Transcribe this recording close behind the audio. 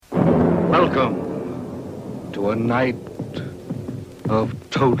Welcome to a night of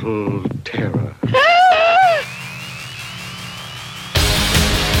total terror.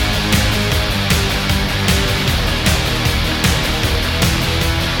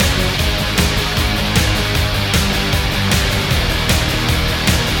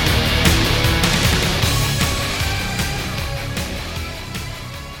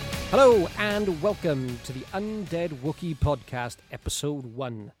 Hello and welcome to the Undead Wookie podcast, episode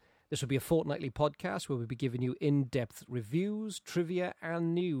 1. This will be a fortnightly podcast where we'll be giving you in-depth reviews, trivia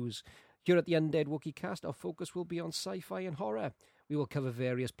and news. Here at the Undead Wookie cast, our focus will be on sci-fi and horror. We will cover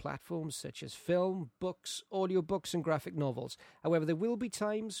various platforms such as film, books, audiobooks and graphic novels. However, there will be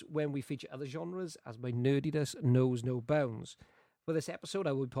times when we feature other genres as my nerdiness knows no bounds. For this episode,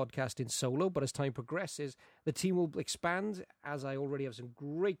 I will be podcasting solo, but as time progresses, the team will expand as I already have some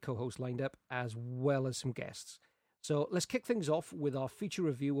great co-hosts lined up, as well as some guests. So let's kick things off with our feature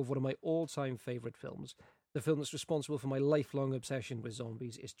review of one of my all-time favourite films. The film that's responsible for my lifelong obsession with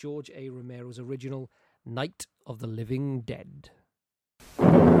zombies is George A. Romero's original Night of the Living Dead.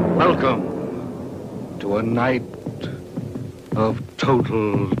 Welcome to a night of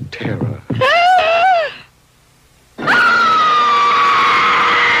total terror.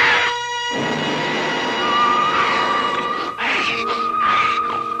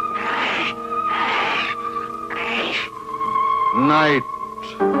 Night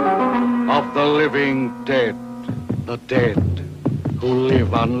of the living dead, the dead who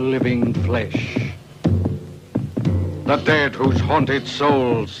live on living flesh, the dead whose haunted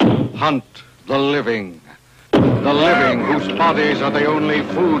souls hunt the living whose bodies are the only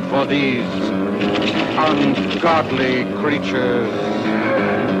food for these ungodly creatures.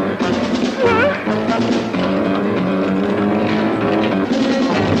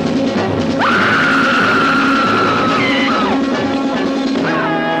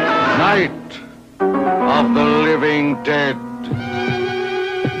 Night of the Living Dead.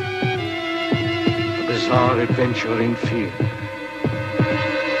 A bizarre adventure in fear.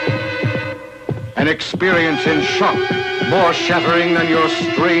 An experience in shock more shattering than your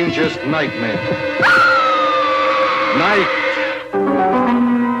strangest nightmare. Night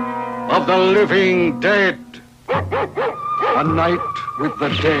of the Living Dead. A night with the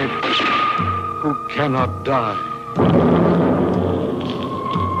dead who cannot die.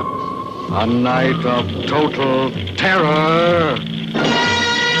 A night of total terror.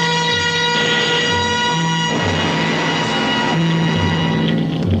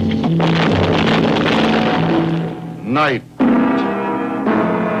 Night.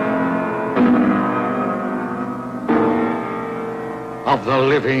 Of the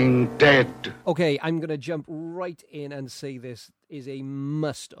Living Dead. Okay, I'm going to jump right in and say this is a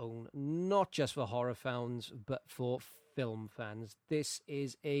must-own, not just for horror fans, but for film fans. This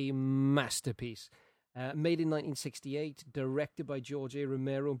is a masterpiece. Made in 1968, directed by George A.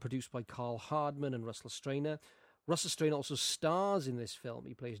 Romero and produced by Carl Hardman and Russell Strainer. Russell Strainer also stars in this film.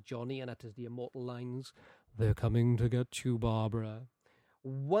 He plays Johnny and utters the immortal lines, "They're coming to get you, Barbara."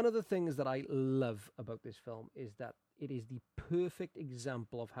 One of the things that I love about this film is that it is the perfect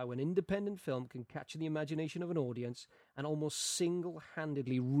example of how an independent film can capture the imagination of an audience and almost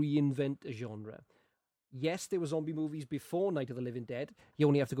single-handedly reinvent a genre. Yes, there were zombie movies before Night of the Living Dead. You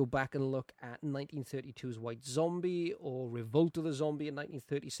only have to go back and look at 1932's White Zombie or Revolt of the Zombie in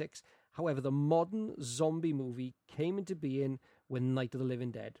 1936. However, the modern zombie movie came into being with Night of the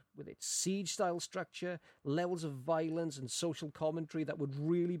Living Dead, with its siege-style structure, levels of violence and social commentary that would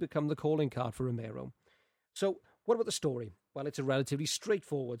really become the calling card for Romero. So, what about the story? Well, it's a relatively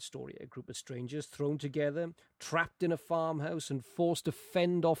straightforward story. A group of strangers thrown together, trapped in a farmhouse and forced to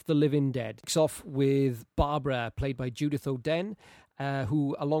fend off the living dead. Kicks off with Barbara, played by Judith O'Den,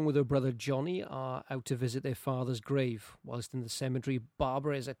 who, along with her brother Johnny, are out to visit their father's grave. Whilst in the cemetery,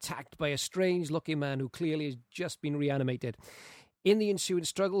 Barbara is attacked by a strange-looking man who clearly has just been reanimated. In the ensuing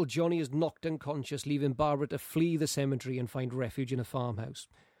struggle, Johnny is knocked unconscious, leaving Barbara to flee the cemetery and find refuge in a farmhouse,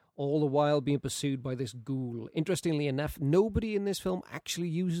 all the while being pursued by this ghoul. Interestingly enough, nobody in this film actually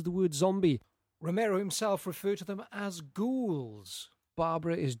uses the word zombie. Romero himself referred to them as ghouls.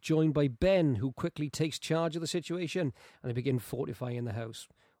 Barbara is joined by Ben, who quickly takes charge of the situation, and they begin fortifying the house.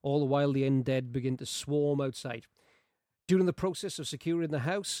 All the while, the undead begin to swarm outside. During the process of securing the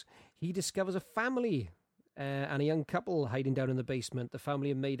house, he discovers a family and a young couple hiding down in the basement. The family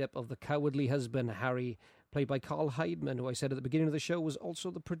are made up of the cowardly husband, Harry, played by Carl Hardman, who I said at the beginning of the show was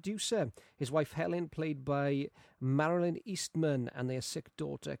also the producer. His wife, Helen, played by Marilyn Eastman, and their sick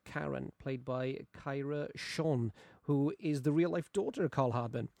daughter, Karen, played by Kyra Sean, who is the real-life daughter of Carl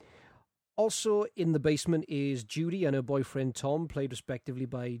Hardman. Also in the basement is Judy and her boyfriend Tom, played respectively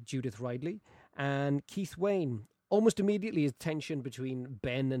by Judith Ridley, and Keith Wayne. Almost immediately is tension between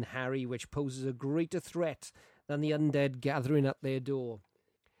Ben and Harry, which poses a greater threat than the undead gathering at their door.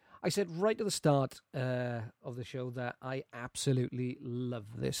 I said right at the start of the show that I absolutely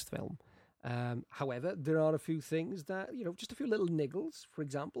love this film. However, there are a few things that, just a few little niggles. For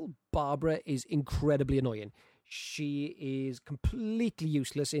example, Barbara is incredibly annoying. She is completely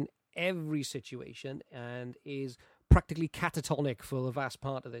useless in every situation and is practically catatonic for the vast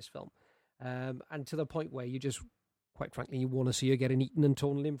part of this film. And to the point where you just, quite frankly, you want to see her getting eaten and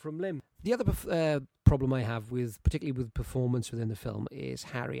torn limb from limb. The other problem I have particularly with performance within the film, is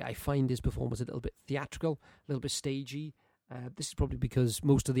Harry. I find his performance a little bit theatrical, a little bit stagey. This is probably because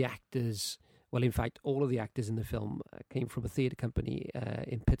most of the actors, well, in fact, all of the actors in the film came from a theatre company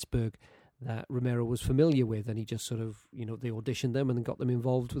in Pittsburgh that Romero was familiar with, and he just sort of, they auditioned them and then got them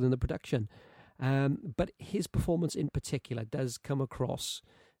involved within the production. But his performance in particular does come across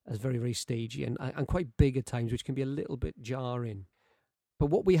as very, very stagey and quite big at times, which can be a little bit jarring. But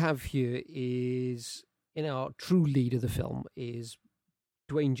what we have here is, our true lead of the film is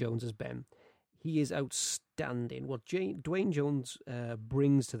Dwayne Jones as Ben. He is outstanding. What Dwayne Jones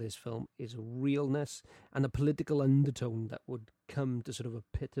brings to this film is a realness and a political undertone that would come to sort of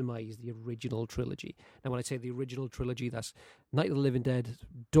epitomize the original trilogy. Now, when I say the original trilogy, that's Night of the Living Dead,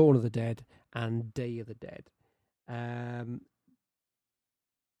 Dawn of the Dead, and Day of the Dead.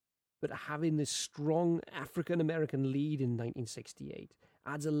 But having this strong African-American lead in 1968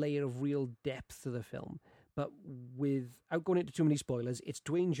 adds a layer of real depth to the film. But without going into too many spoilers, it's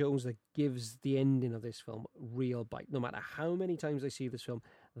Dwayne Jones that gives the ending of this film real bite. No matter how many times I see this film,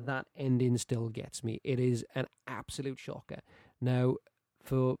 that ending still gets me. It is an absolute shocker. Now,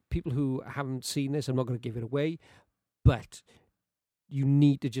 for people who haven't seen this, I'm not going to give it away, but you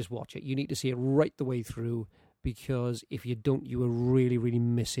need to just watch it. You need to see it right the way through, because if you don't, you are really, really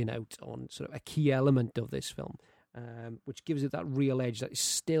missing out on sort of a key element of this film, which gives it that real edge that is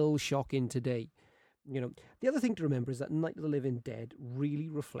still shocking today. The other thing to remember is that Night of the Living Dead really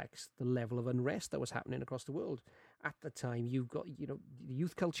reflects the level of unrest that was happening across the world. At the time, you've got, the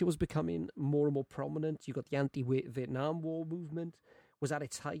youth culture was becoming more and more prominent. You got the anti-Vietnam War movement was at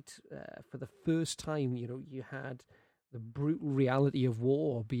its height. For the first time, you had the brutal reality of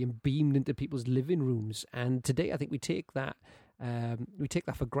war being beamed into people's living rooms. And today, I think we take that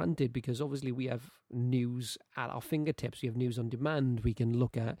for granted, because obviously we have news at our fingertips. We have news on demand. We can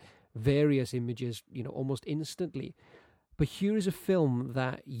look at various images, almost instantly. But here is a film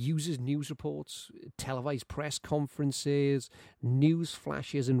that uses news reports, televised press conferences, news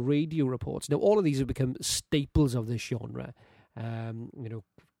flashes, and radio reports. Now, all of these have become staples of this genre.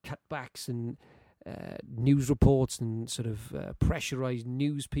 Cutbacks and news reports and sort of pressurized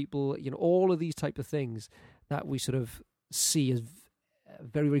news people, all of these type of things that we sort of see as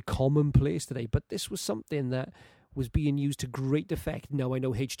very, very commonplace today. But this was something that was being used to great effect. Now, I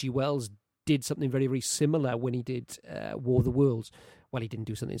know H.G. Wells did something very, very similar when he did War of the Worlds. Well, he didn't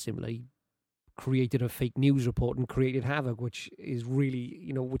do something similar. He created a fake news report and created havoc, which is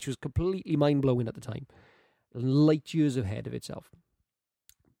really, which was completely mind-blowing at the time. Light years ahead of itself.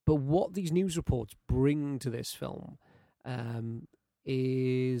 But what these news reports bring to this film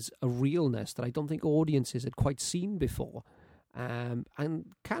is a realness that I don't think audiences had quite seen before, and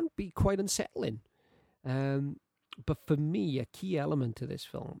can be quite unsettling. But for me, a key element to this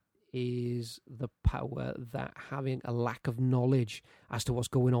film is the power that having a lack of knowledge as to what's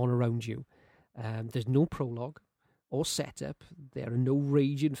going on around you. There's no prologue or setup. There are no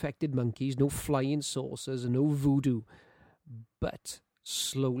rage-infected monkeys, no flying saucers, and no voodoo. But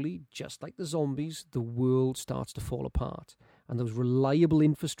slowly, just like the zombies, the world starts to fall apart. And those reliable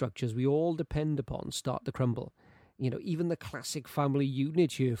infrastructures we all depend upon start to crumble. Even the classic family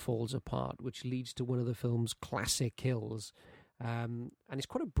unit here falls apart, which leads to one of the film's classic kills. And it's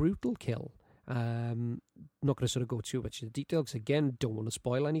quite a brutal kill. I'm not going to sort of go too much into detail, because, again, don't want to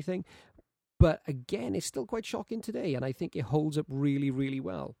spoil anything. But, again, it's still quite shocking today, and I think it holds up really, really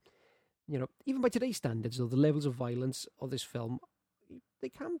well. Even by today's standards, though, the levels of violence of this film, they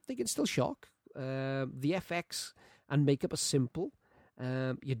can still shock. The FX and makeup are simple.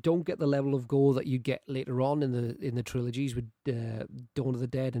 You don't get the level of gore that you get later on in the trilogies with Dawn of the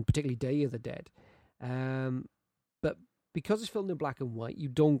Dead and particularly Day of the Dead. But because it's filmed in black and white, you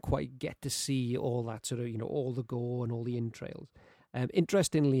don't quite get to see all that sort of, all the gore and all the entrails.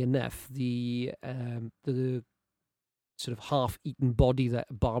 Interestingly enough, the sort of half-eaten body that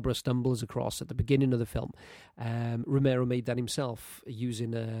Barbara stumbles across at the beginning of the film. Romero made that himself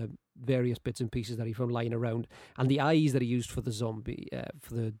using various bits and pieces that he found lying around. And the eyes that he used for the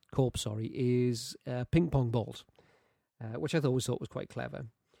for the corpse, is ping pong balls, which I always thought was quite clever.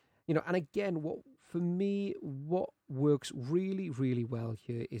 And again, what works really, really well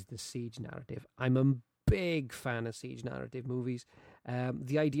here is the siege narrative. I'm a big fan of siege narrative movies.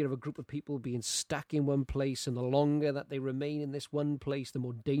 The idea of a group of people being stuck in one place, and the longer that they remain in this one place, the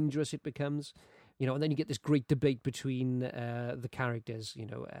more dangerous it becomes. And then you get this great debate between the characters.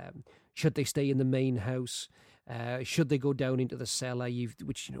 Should they stay in the main house? Should they go down into the cellar?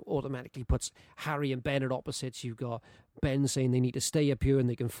 Which automatically puts Harry and Ben at opposites. You've got Ben saying they need to stay up here and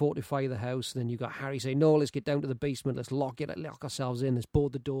they can fortify the house. And then you've got Harry saying, no, let's get down to the basement. Let's lock ourselves in. Let's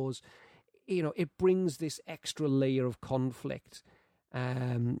board the doors. It brings this extra layer of conflict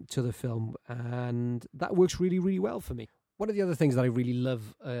to the film, and that works really, really well for me. One of the other things that I really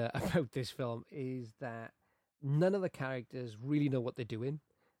love about this film is that none of the characters really know what they're doing.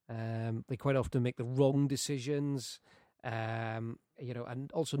 They quite often make the wrong decisions, and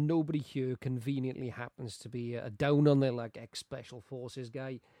also nobody here conveniently happens to be a down on their luck ex-special forces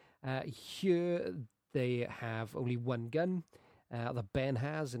guy. Here they have only one gun that Ben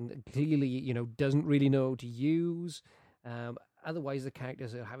has, and clearly, doesn't really know to use. Otherwise, the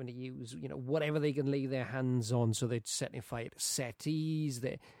characters are having to use, whatever they can lay their hands on. So they're setting fire to settees,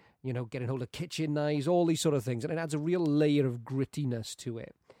 they're, getting hold of kitchen knives, all these sort of things. And it adds a real layer of grittiness to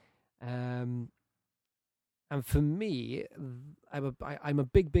it. And for me, I'm a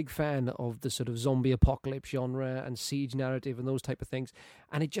big fan of the sort of zombie apocalypse genre and siege narrative and those type of things.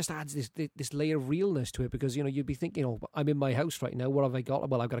 And it just adds this layer of realness to it, because, you'd be thinking, I'm in my house right now. What have I got?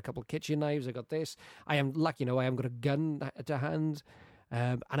 Well, I've got a couple of kitchen knives. I got this. I am lucky, I haven't got a gun to hand.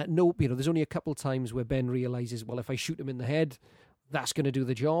 And at no, there's only a couple of times where Ben realizes, well, if I shoot him in the head, that's going to do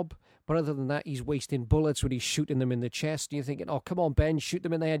the job. But other than that, he's wasting bullets when he's shooting them in the chest. And you're thinking, oh, come on, Ben, shoot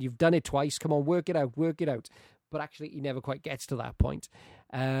them in the head. You've done it twice. Come on, work it out. But actually, he never quite gets to that point.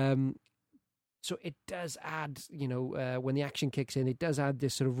 So it does add, when the action kicks in, it does add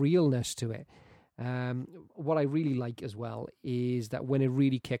this sort of realness to it. What I really like as well is that when it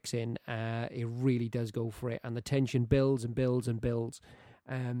really kicks in, it really does go for it. And the tension builds and builds and builds.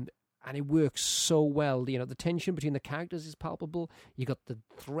 And it works so well. The tension between the characters is palpable. You got the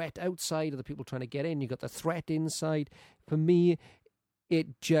threat outside of the people trying to get in. You got the threat inside. For me,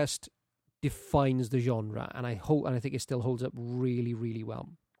 it just defines the genre, and I think it still holds up really, really well.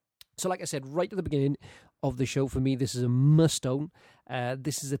 So like I said, right at the beginning of the show, for me, this is a must-own.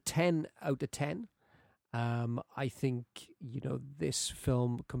 This is a 10 out of 10. I think, this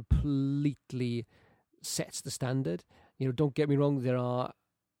film completely sets the standard. Don't get me wrong, there are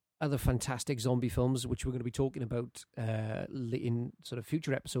other fantastic zombie films, which we're going to be talking about in sort of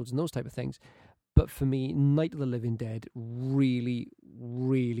future episodes and those type of things. But for me, Night of the Living Dead really,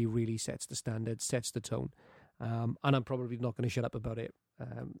 really, really sets the standard, sets the tone. And I'm probably not going to shut up about it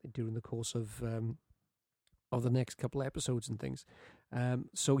during the course of the next couple of episodes and things.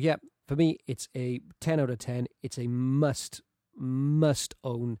 So yeah, for me, it's a 10 out of 10. It's a must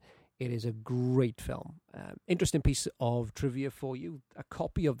own. It is a great film. Interesting piece of trivia for you. A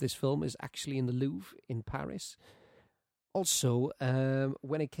copy of this film is actually in the Louvre in Paris. Also,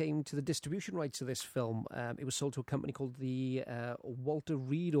 when it came to the distribution rights of this film, it was sold to a company called the Walter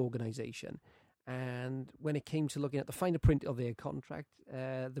Reed Organization. And when it came to looking at the finer print of their contract,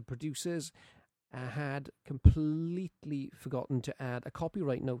 the producers had completely forgotten to add a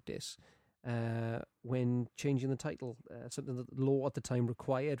copyright notice when changing the title, something that the law at the time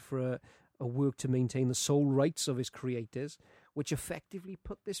required for a work to maintain the sole rights of its creators, which effectively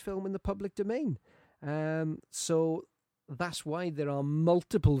put this film in the public domain. So that's why there are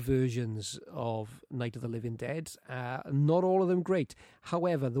multiple versions of Night of the Living Dead. Not all of them great.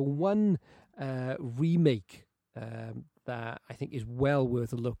 However, the one remake that I think is well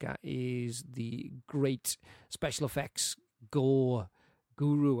worth a look at is the great special effects gore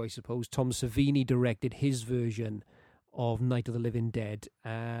guru, I suppose. Tom Savini directed his version of Night of the Living Dead.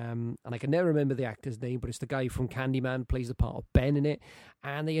 And I can never remember the actor's name, but it's the guy from Candyman, plays the part of Ben in it.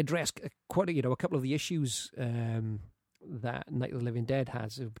 And they address quite a couple of the issues that Night of the Living Dead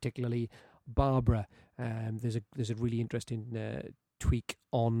has, particularly Barbara. There's a really interesting tweak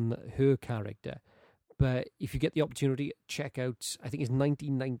on her character. But if you get the opportunity, check out, I think it's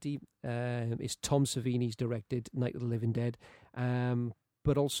 1990. It's Tom Savini's directed Night of the Living Dead.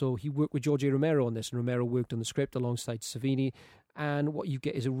 But also he worked with George A. Romero on this, and Romero worked on the script alongside Savini. And what you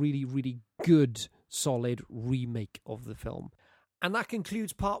get is a really, really good, solid remake of the film. And that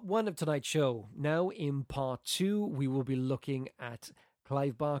concludes part 1 of tonight's show. Now, in part 2, we will be looking at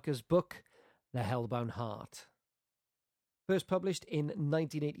Clive Barker's book, The Hellbound Heart. First published in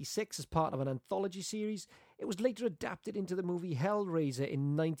 1986 as part of an anthology series, it was later adapted into the movie Hellraiser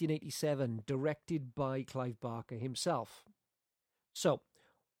in 1987, directed by Clive Barker himself. So,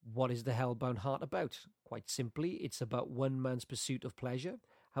 what is The Hellbound Heart about? Quite simply, it's about one man's pursuit of pleasure.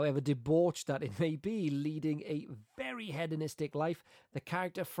 However debauched that it may be, leading a very hedonistic life, the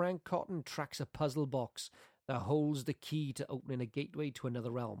character Frank Cotton tracks a puzzle box that holds the key to opening a gateway to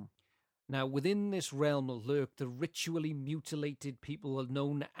another realm. Now, within this realm lurk the ritually mutilated people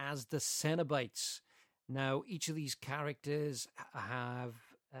known as the Cenobites. Now, each of these characters have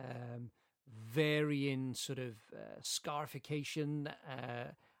varying sort of scarification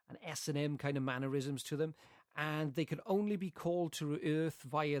and S&M kind of mannerisms to them, and they can only be called to Earth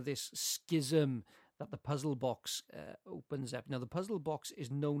via this schism that the puzzle box opens up. Now, the puzzle box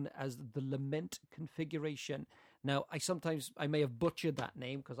is known as the Lament Configuration. Now, I may have butchered that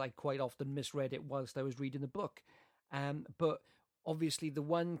name because I quite often misread it whilst I was reading the book. But obviously, the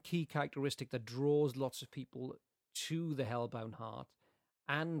one key characteristic that draws lots of people to the Hellbound Heart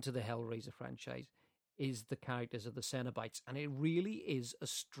and to the Hellraiser franchise is the characters of the Cenobites. And it really is a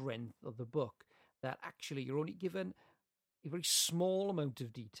strength of the book that actually you're only given a very small amount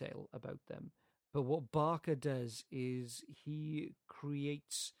of detail about them. But what Barker does is he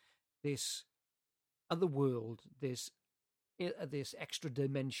creates this other world, this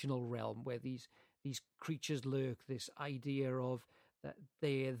extra-dimensional realm where these creatures lurk, this idea of that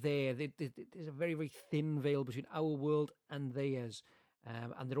they're there. There's a very, very thin veil between our world and theirs.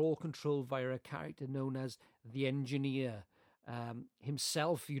 And they're all controlled via a character known as the Engineer.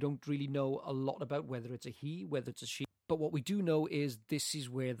 Himself, you don't really know a lot about whether it's a he, whether it's a she. But what we do know is this is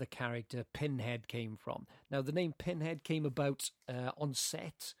where the character Pinhead came from. Now, the name Pinhead came about on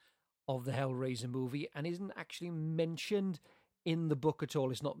set of the Hellraiser movie and isn't actually mentioned in the book at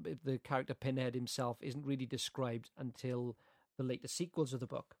all. It's not, the character Pinhead himself isn't really described until the later sequels of the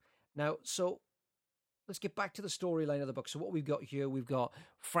book. Now, so let's get back to the storyline of the book. So what we've got here, we've got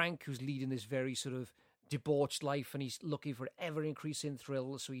Frank, who's leading this very sort of debauched life, and he's looking for ever-increasing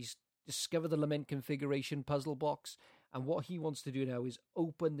thrill. So he's discovered the Lament Configuration puzzle box, and what he wants to do now is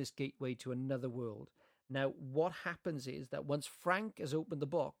open this gateway to another world. Now, what happens is that once Frank has opened the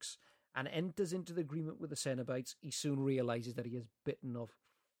box and enters into the agreement with the Cenobites, he soon realizes that he has bitten off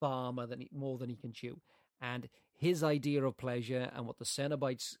far more than he can chew. And his idea of pleasure and what the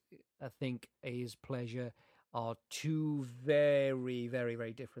Cenobites think is pleasure are two very, very,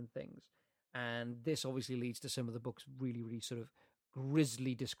 very different things. And this obviously leads to some of the book's really, really sort of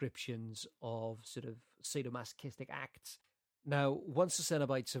grisly descriptions of sort of sadomasochistic acts. Now, once the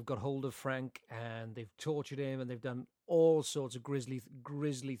Cenobites have got hold of Frank and they've tortured him and they've done all sorts of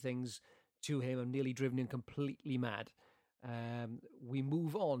grisly things to him and nearly driven him completely mad, we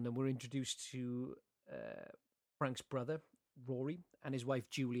move on and we're introduced to Frank's brother, Rory, and his wife,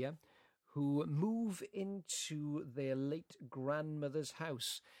 Julia, who move into their late grandmother's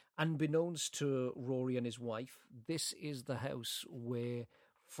house. Unbeknownst to Rory and his wife, this is the house where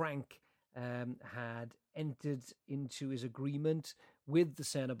Frank had entered into his agreement with the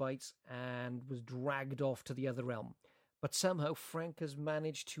Cenobites and was dragged off to the other realm. But somehow Frank has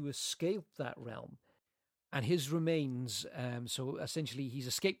managed to escape that realm. And his remains, so essentially he's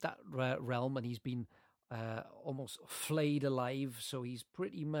escaped that realm and he's been almost flayed alive. So he's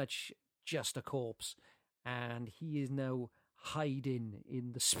pretty much just a corpse. And he is now hiding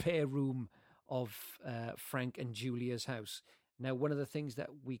in the spare room of Frank and Julia's house. Now, one of the things that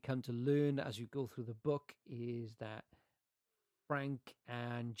we come to learn as you go through the book is that Frank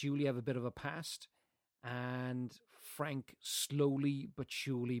and Julia have a bit of a past, and Frank slowly but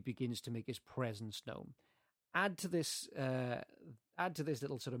surely begins to make his presence known. Add to this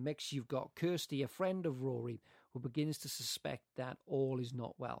little sort of mix, you've got Kirsty, a friend of Rory, who begins to suspect that all is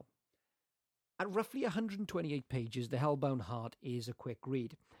not well. At roughly 128 pages, The Hellbound Heart is a quick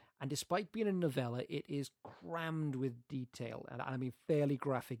read. And despite being a novella, it is crammed with detail, and I mean fairly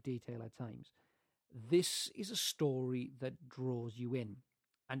graphic detail at times. This is a story that draws you in.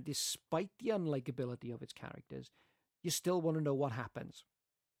 And despite the unlikability of its characters, you still want to know what happens.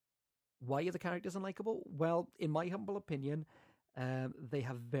 Why are the characters unlikable? Well, in my humble opinion, they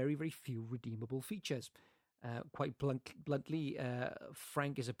have very, very few redeemable features. Quite bluntly,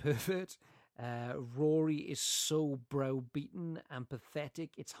 Frank is a pervert. Rory is so browbeaten and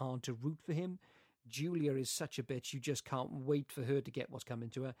pathetic, it's hard to root for him. Julia is such a bitch, you just can't wait for her to get what's coming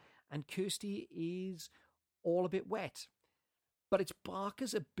to her. And Kirsty is all a bit wet. But it's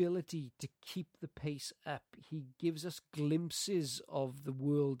Barker's ability to keep the pace up. He gives us glimpses of the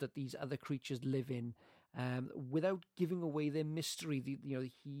world that these other creatures live in, without giving away their mystery.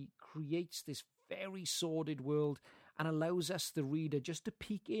 He creates this very sordid world and allows us, the reader, just to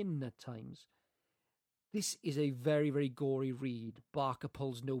peek in at times. This is a very, very gory read. Barker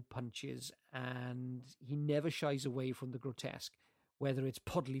pulls no punches, and he never shies away from the grotesque. Whether it's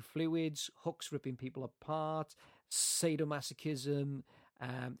bodily fluids, hooks ripping people apart, sadomasochism,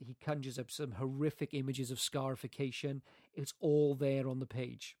 he conjures up some horrific images of scarification. It's all there on the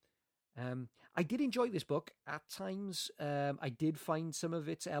page. I did enjoy this book at times. I did find some of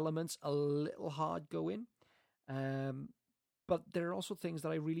its elements a little hard going. But there are also things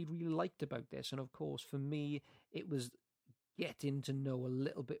that I really, really liked about this. And of course, for me, it was getting to know a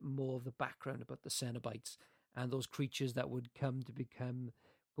little bit more of the background about the Cenobites and those creatures that would go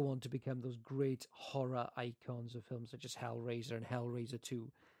on to become those great horror icons of films such as Hellraiser and Hellraiser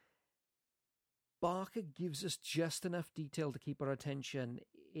 2. Barker gives us just enough detail to keep our attention.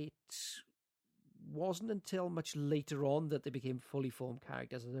 It wasn't until much later on that they became fully formed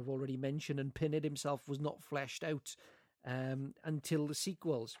characters, as I've already mentioned, and Pinhead himself was not fleshed out until the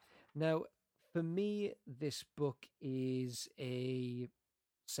sequels. Now, for me, this book is a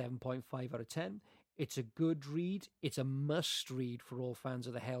 7.5 out of 10. It's a good read. It's a must-read for all fans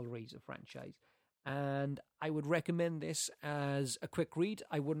of the Hellraiser franchise. And I would recommend this as a quick read.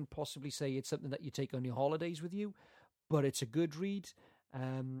 I wouldn't possibly say it's something that you take on your holidays with you, but it's a good read.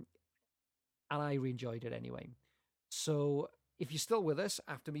 And I really enjoyed it anyway. So if you're still with us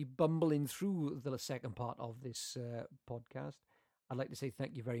after me bumbling through the second part of this podcast, I'd like to say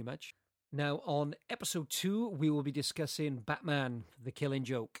thank you very much. Now, on episode 2, we will be discussing Batman, The Killing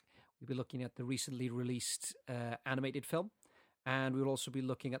Joke. We'll be looking at the recently released animated film, and we'll also be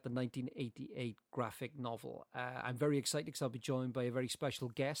looking at the 1988 graphic novel. I'm very excited because I'll be joined by a very special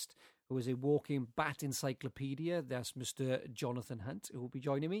guest who is a walking bat encyclopedia. That's Mr. Jonathan Hunt, who will be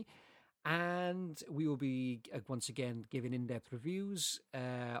joining me. And we will be, once again, giving in-depth reviews,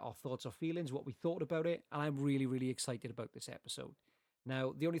 our thoughts, our feelings, what we thought about it. And I'm really, really excited about this episode.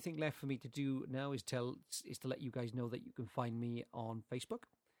 Now, the only thing left for me to do now is to let you guys know that you can find me on Facebook.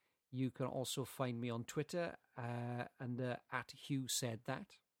 You can also find me on Twitter under @HughSaidThat.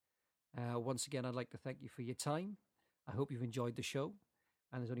 Once again, I'd like to thank you for your time. I hope you've enjoyed the show.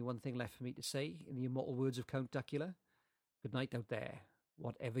 And there's only one thing left for me to say, in the immortal words of Count Duckula. Good night out there,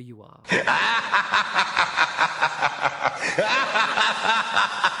 whatever you are. Ha ha ha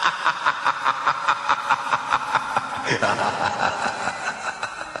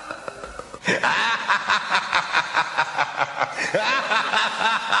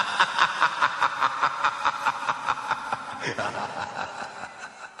ha!